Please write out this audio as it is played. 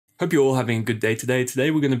Hope you're all having a good day today.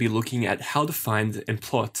 Today we're going to be looking at how to find and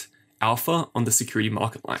plot alpha on the security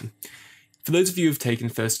market line. For those of you who've taken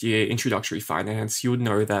first year introductory finance, you would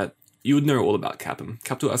know all about CAPM,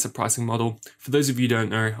 capital asset pricing model. For those of you who don't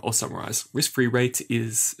know, I'll summarize. Risk-free rate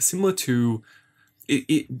is similar to,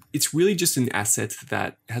 it's really just an asset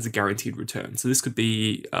that has a guaranteed return. So this could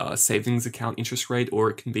be a savings account interest rate,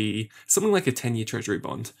 or it can be something like a 10-year treasury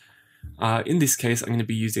bond. In this case, I'm going to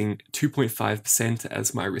be using 2.5%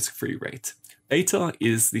 as my risk-free rate. Beta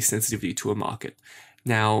is the sensitivity to a market.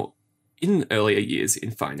 Now, in earlier years in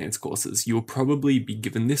finance courses, you will probably be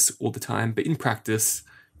given this all the time, but in practice,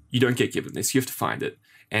 you don't get given this. You have to find it.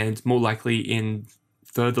 And more likely in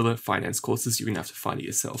further finance courses, you're going to have to find it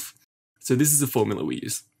yourself. So this is the formula we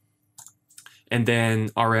use. And then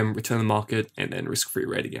RM, return on market, and then risk-free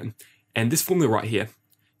rate again. And this formula right here,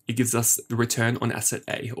 it gives us the return on asset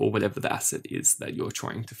A, or whatever the asset is that you're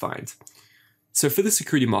trying to find. So for the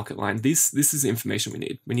security market line, this is the information we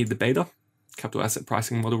need. We need the beta, capital asset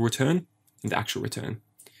pricing model return, and the actual return.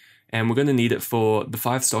 And we're going to need it for the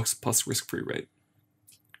 5 stocks plus risk-free rate.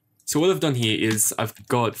 So what I've done here is I've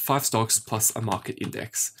got 5 stocks plus a market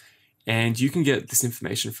index. And you can get this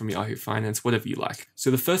information from Yahoo Finance, whatever you like. So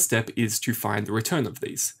the first step is to find the return of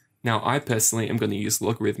these. Now, I personally am going to use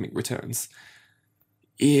logarithmic returns.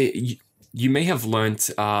 You may have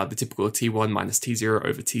learnt the typical T1 minus T0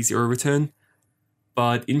 over T0 return,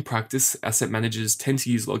 but in practice, asset managers tend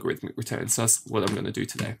to use logarithmic returns. So that's what I'm going to do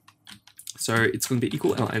today. So it's going to be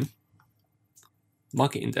equal ln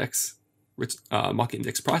market index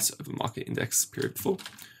price over market index period before,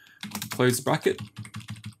 close bracket.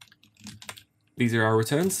 These are our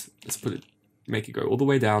returns. Let's make it go all the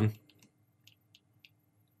way down.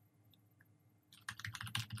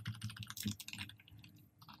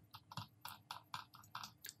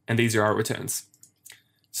 And these are our returns.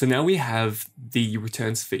 So now we have the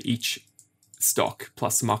returns for each stock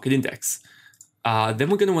plus the market index. Then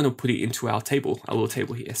we're going to want to put it into our table, our little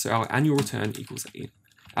table here. So our annual return equals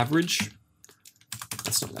average.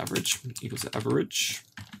 That's not average, equals average.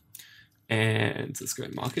 And let's go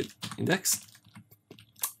to market index.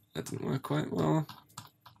 That didn't work quite well.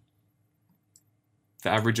 The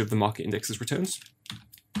average of the market index's returns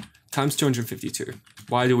times 252.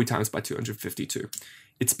 Why do we times by 252?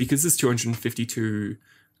 It's because there's 252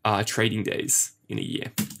 trading days in a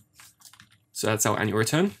year. So that's our annual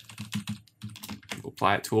return. We'll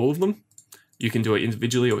apply it to all of them. You can do it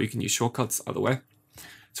individually or you can use shortcuts either way.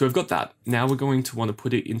 So we've got that. Now we're going to want to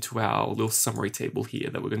put it into our little summary table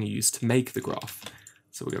here that we're going to use to make the graph.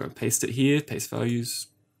 So we're going to paste it here, paste values.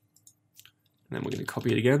 And then we're going to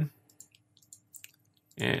copy it again.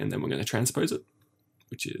 And then we're going to transpose it,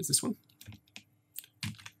 which is this one.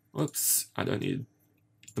 Whoops, I don't need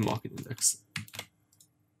the market index.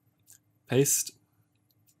 Paste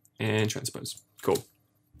and transpose. Cool.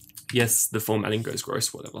 Yes, the formatting goes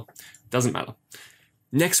gross, whatever. Doesn't matter.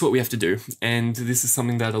 Next, what we have to do, and this is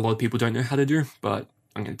something that a lot of people don't know how to do, but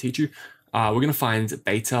I'm going to teach you. We're going to find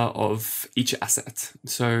beta of each asset.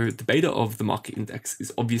 So the beta of the market index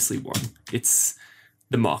is obviously 1. It's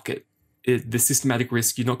the market. The systematic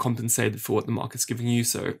risk, you're not compensated for what the market's giving you,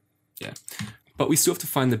 so yeah. But we still have to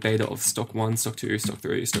find the beta of stock 1, stock 2, stock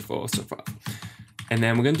 3, stock 4, stock 5. And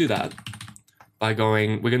then we're going to do that by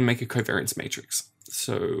we're going to make a covariance matrix.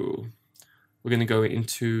 So we're going to go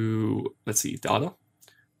into, let's see,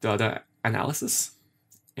 data analysis,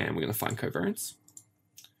 and we're going to find covariance.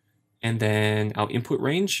 And then our input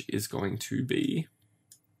range is going to be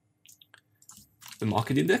the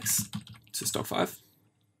market index to stock 5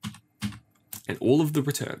 and all of the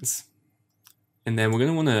returns. And then we're going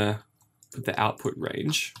to want to put the output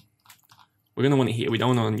range. We're going to want it here. We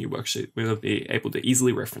don't want it on a new worksheet. We're going to be able to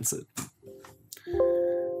easily reference it.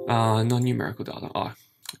 Non-numerical data.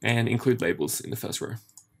 And include labels in the first row.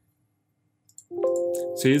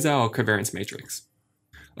 So here's our covariance matrix.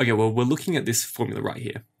 Okay, well, we're looking at this formula right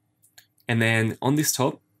here. And then on this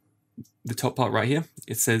top, the top part right here,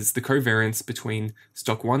 it says the covariance between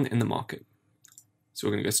stock 1 and the market. So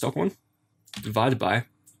we're going to go stock 1 divided by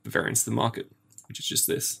the variance of the market, which is just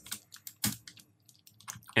this.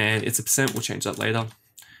 And it's a percent, we'll change that later.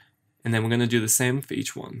 And then we're going to do the same for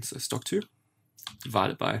each one. So stock 2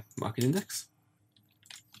 divided by market index.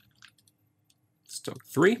 Stock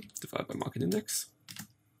 3 divided by market index.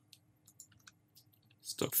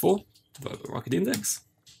 Stock 4 divided by market index.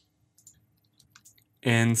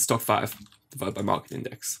 And stock 5 divided by market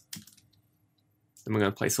index. Then we're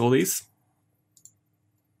going to place all these,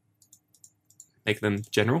 make them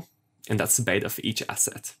general, and that's the beta for each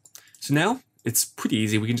asset. So now it's pretty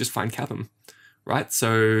easy. We can just find CAPM, right?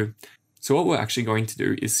 So what we're actually going to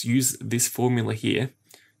do is use this formula here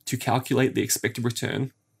to calculate the expected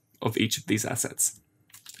return of each of these assets.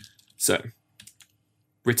 So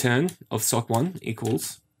return of SOC 1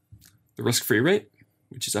 equals the risk-free rate,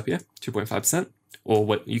 which is up here, 2.5%, or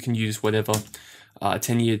what you can use whatever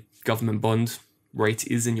 10-year government bond rate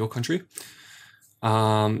is in your country.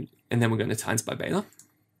 And then we're going to times by beta.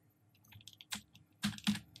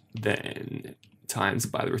 Then times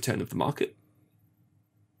by the return of the market,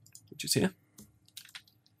 which is here,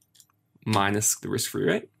 minus the risk-free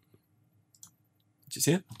rate, which is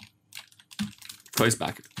here, close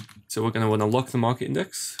bracket. So we're going to want to lock the market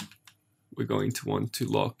index. We're going to want to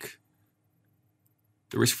lock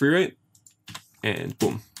the risk-free rate, and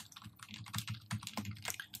boom.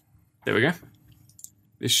 There we go.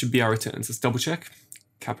 This should be our returns. Let's double check.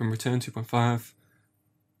 CAPM return 2.5,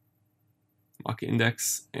 market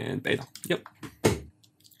index, and beta. Yep.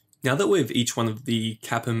 Now that we have each one of the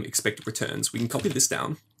CAPM expected returns, we can copy this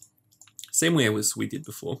down, same way as we did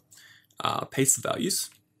before. Paste the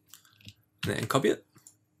values, and then copy it,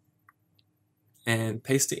 and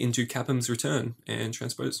paste it into CAPM's return and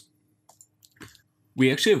transpose.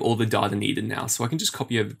 We actually have all the data needed now, so I can just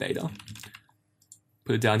copy over beta,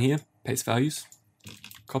 put it down here, paste values,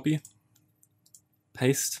 copy,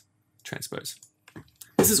 paste, transpose.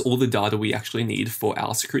 This is all the data we actually need for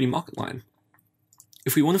our security market line.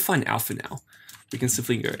 If we want to find alpha now, we can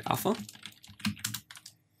simply go alpha.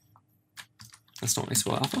 That's not nice.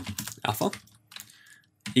 Well, alpha. Alpha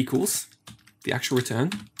equals the actual return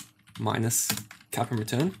minus CAPM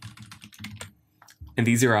return. And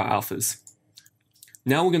these are our alphas.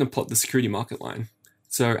 Now we're going to plot the security market line.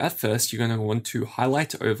 So at first, you're going to want to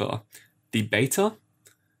highlight over the beta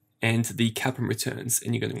and the CAPM returns,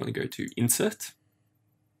 and you're going to want to go to Insert,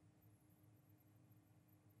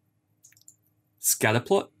 Scatter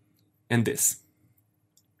Plot, and this.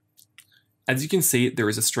 As you can see, there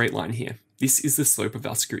is a straight line here. This is the slope of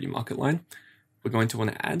our security market line. We're going to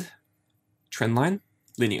want to add trend line,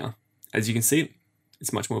 linear. As you can see,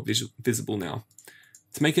 it's much more visible now.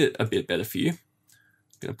 To make it a bit better for you,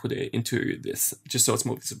 I'm going to put it into this, just so it's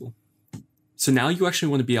more visible. So now you actually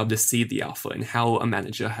want to be able to see the alpha and how a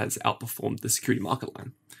manager has outperformed the security market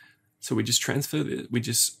line. So we just we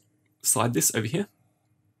just slide this over here,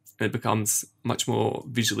 and it becomes much more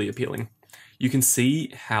visually appealing. You can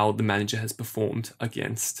see how the manager has performed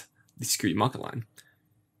against the security market line.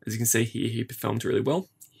 As you can see here, he performed really well.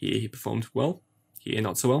 Here he performed well. Here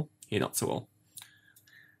not so well. Here not so well.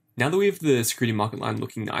 Now that we have the security market line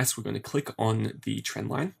looking nice, we're going to click on the trend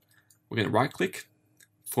line. We're going to right click,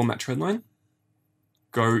 format trend line,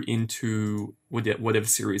 go into whatever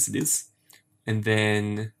series it is, and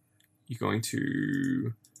then you're going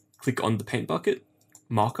to click on the paint bucket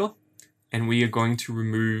marker, and we are going to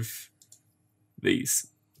remove these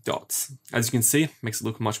dots. As you can see, it makes it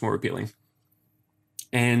look much more appealing.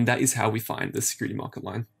 And that is how we find the security market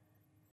line.